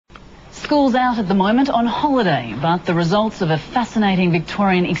School's out at the moment on holiday, but the results of a fascinating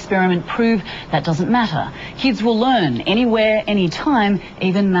Victorian experiment prove that doesn't matter. Kids will learn anywhere, anytime,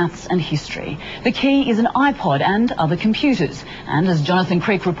 even maths and history. The key is an iPod and other computers. And as Jonathan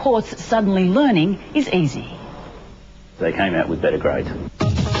Creek reports, suddenly learning is easy. They came out with better grades.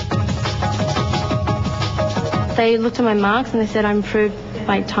 They looked at my marks and they said I improved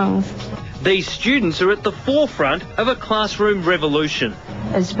my tongues. These students are at the forefront of a classroom revolution.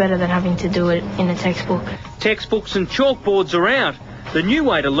 It's better than having to do it in a textbook. Textbooks and chalkboards are out. The new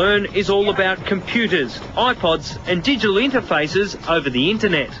way to learn is all about computers, iPods and digital interfaces over the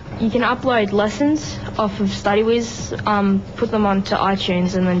internet. You can upload lessons off of Studywiz, put them onto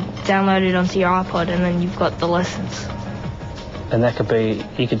iTunes and then download it onto your iPod, and then you've got the lessons. And that could be,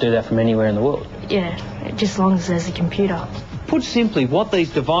 you could do that from anywhere in the world? Yeah, just as long as there's a computer. Put simply, what these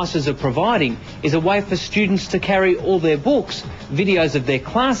devices are providing is a way for students to carry all their books, videos of their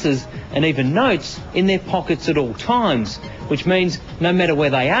classes and even notes in their pockets at all times, which means no matter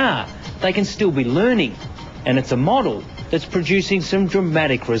where they are, they can still be learning. And it's a model that's producing some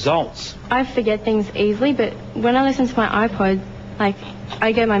dramatic results. I forget things easily, but when I listen to my iPod,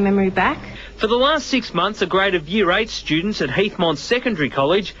 I get my memory back. For the last 6 months, a grade of Year 8 students at Heathmont Secondary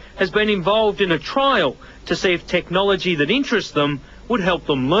College has been involved in a trial to see if technology that interests them would help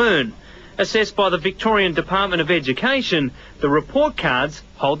them learn. Assessed by the Victorian Department of Education, the report cards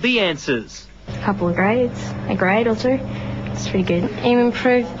hold the answers. A couple of grades, a grade or two. It's pretty good. I'm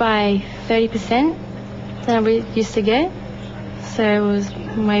improved by 30% than I used to get, so it was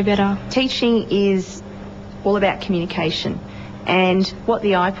way better. Teaching is all about communication, and what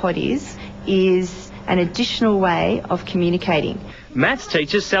the iPod is an additional way of communicating. Maths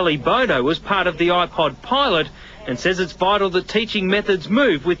teacher Sally Bodo was part of the iPod pilot and says it's vital that teaching methods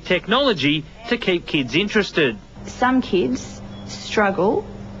move with technology to keep kids interested. Some kids struggle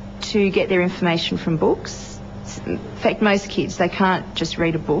to get their information from books. In fact, most kids, they can't just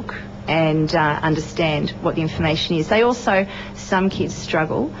read a book and understand what the information is. Some kids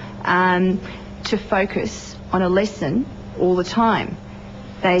struggle to focus on a lesson all the time.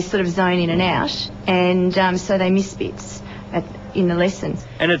 They sort of zone in and out, and so they miss bits in the lesson.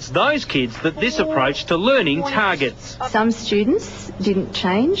 And it's those kids that this approach to learning targets. Some students didn't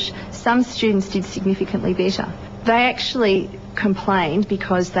change. Some students did significantly better. They actually complained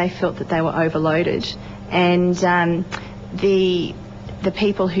because they felt that they were overloaded, and the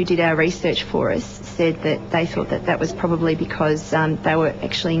people who did our research for us said that they thought that was probably because they were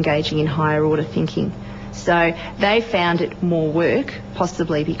actually engaging in higher order thinking. So they found it more work,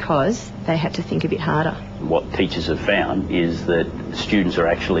 possibly because they had to think a bit harder. What teachers have found is that students are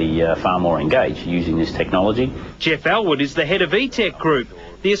actually far more engaged using this technology. Jeff Elwood is the head of eTech Group,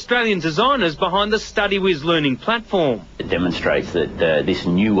 the Australian designers behind the Studywiz learning platform. It demonstrates that this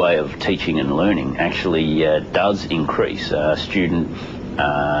new way of teaching and learning actually does increase student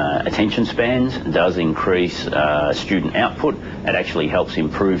attention spans, does increase student output. It actually helps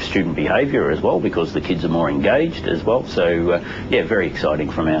improve student behaviour as well, because the kids are more engaged as well. So, yeah, very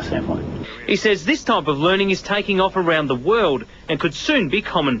exciting from our standpoint. He says this type of learning is taking off around the world and could soon be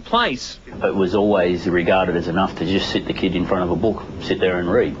commonplace. It was always regarded as enough to just sit the kid in front of a book, sit there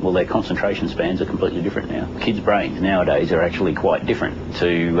and read. Well, their concentration spans are completely different now. Kids' brains nowadays are actually quite different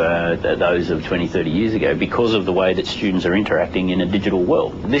to those of 20, 30 years ago, because of the way that students are interacting in a digital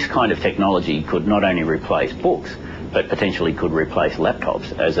world. This kind of technology could not only replace books, but potentially could replace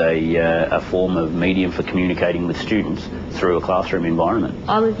laptops as a form of medium for communicating with students through a classroom environment.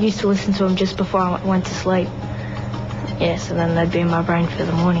 I used to listen to them just before I went to sleep. Yes, and then they'd be in my brain for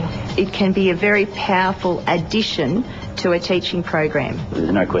the morning. It can be a very powerful addition to a teaching program.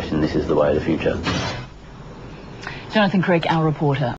 There's no question this is the way of the future. Jonathan Creek, our reporter.